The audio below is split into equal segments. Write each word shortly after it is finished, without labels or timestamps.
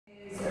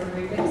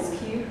Rubik's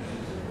Cube,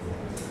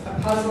 a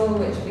puzzle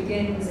which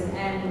begins and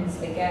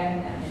ends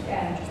again and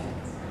again.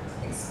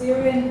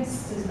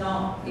 Experience does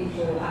not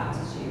equal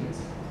aptitude.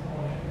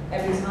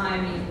 Every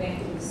time you think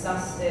you've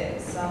sussed it,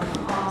 some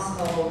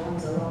arsehole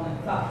comes along and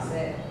fucks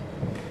it.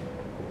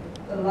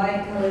 The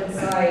light-coloured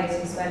sides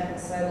you spent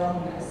so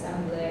long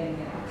assembling,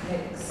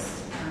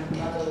 mixed and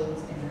muddled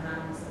in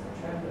hands that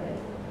are trembling.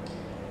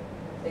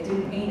 They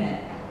didn't mean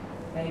it.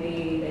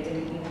 Maybe they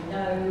didn't even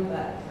know,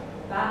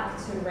 but back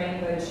to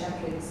rainbow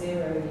checkered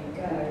zero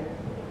you go.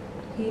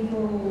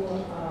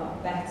 People are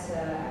better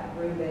at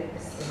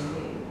Rubik's than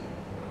you.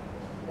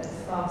 They're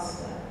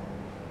faster.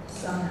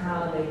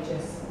 Somehow they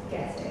just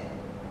get it.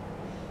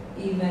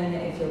 Even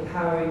if you're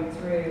powering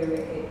through,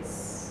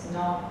 it's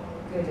not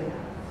good enough.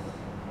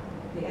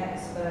 The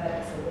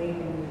experts are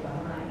leaving you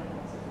behind.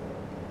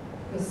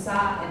 You're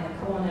sat in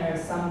the corner of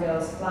some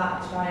girl's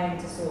flat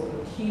trying to sort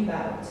your cube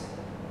out,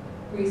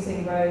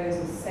 greasing rows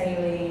with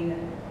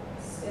saline,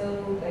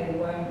 still they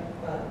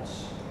won't budge.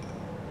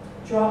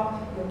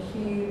 Drop your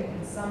cube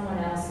in someone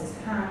else's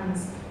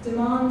hands,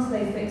 demand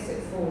they fix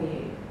it for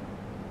you.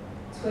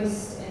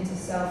 Twist into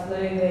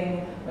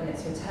self-loathing when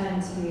it's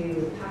returned to you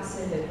with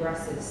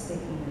passive-aggressive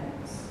sticky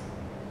notes.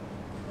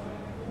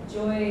 The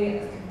joy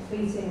of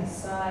completing a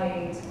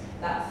side,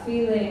 that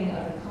feeling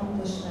of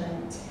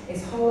accomplishment,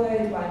 is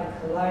hollowed by the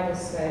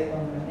kaleidoscope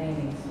on the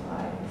remaining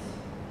 5.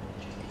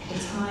 The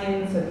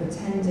time for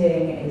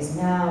pretending is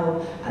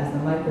now, as the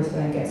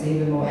microphone gets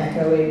even more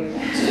echoey.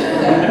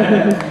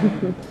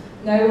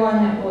 No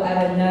one will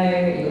ever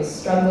know you're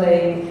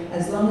struggling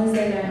as long as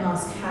they don't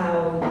ask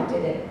how you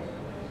did it.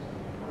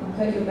 You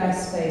put your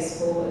best face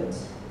forward.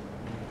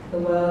 The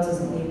world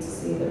doesn't need to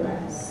see the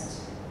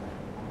rest.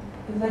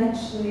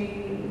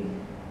 Eventually,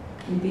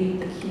 you beat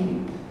the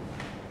cube.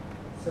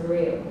 For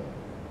real.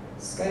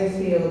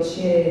 Schofield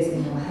cheers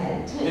in your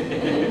head.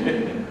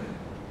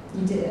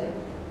 You did it.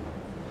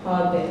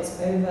 Hard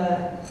bit's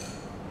over,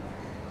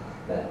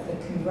 but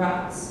the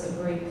congrats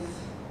are brief.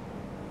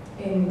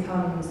 In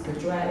comes the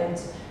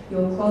dread.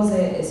 Your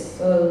closet is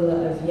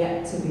full of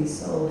yet to be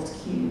solved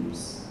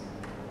cubes.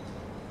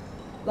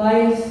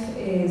 Life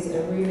is a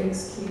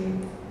Rubik's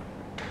Cube.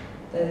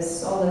 There's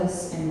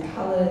solace in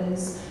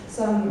colours.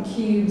 Some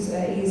cubes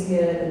are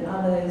easier than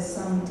others.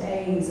 Some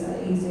days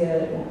are easier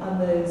than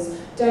others.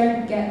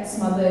 Don't get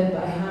smothered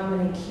by how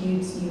many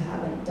cubes you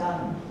haven't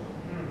done.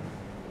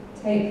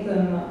 Take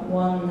them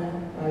one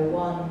by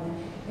one.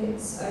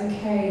 It's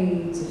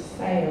okay to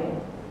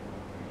fail.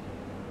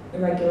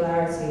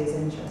 Irregularity is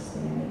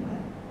interesting anyway.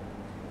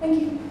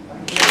 Thank you.